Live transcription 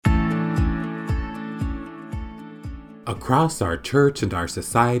Across our church and our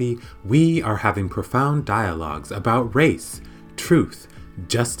society, we are having profound dialogues about race, truth,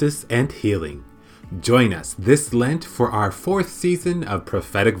 justice, and healing. Join us this Lent for our 4th season of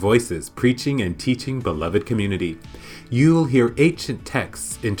Prophetic Voices, preaching and teaching beloved community. You'll hear ancient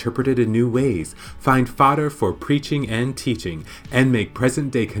texts interpreted in new ways, find fodder for preaching and teaching, and make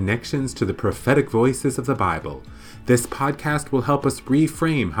present-day connections to the prophetic voices of the Bible. This podcast will help us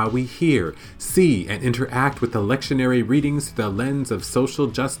reframe how we hear, see, and interact with the lectionary readings through the lens of social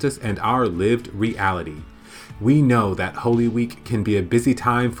justice and our lived reality. We know that Holy Week can be a busy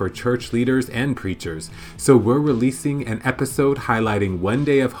time for church leaders and preachers, so we're releasing an episode highlighting one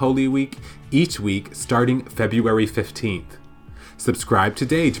day of Holy Week each week starting February 15th. Subscribe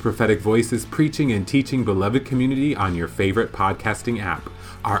today to Prophetic Voices Preaching and Teaching Beloved Community on your favorite podcasting app.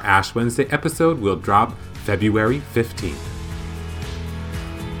 Our Ash Wednesday episode will drop February 15th.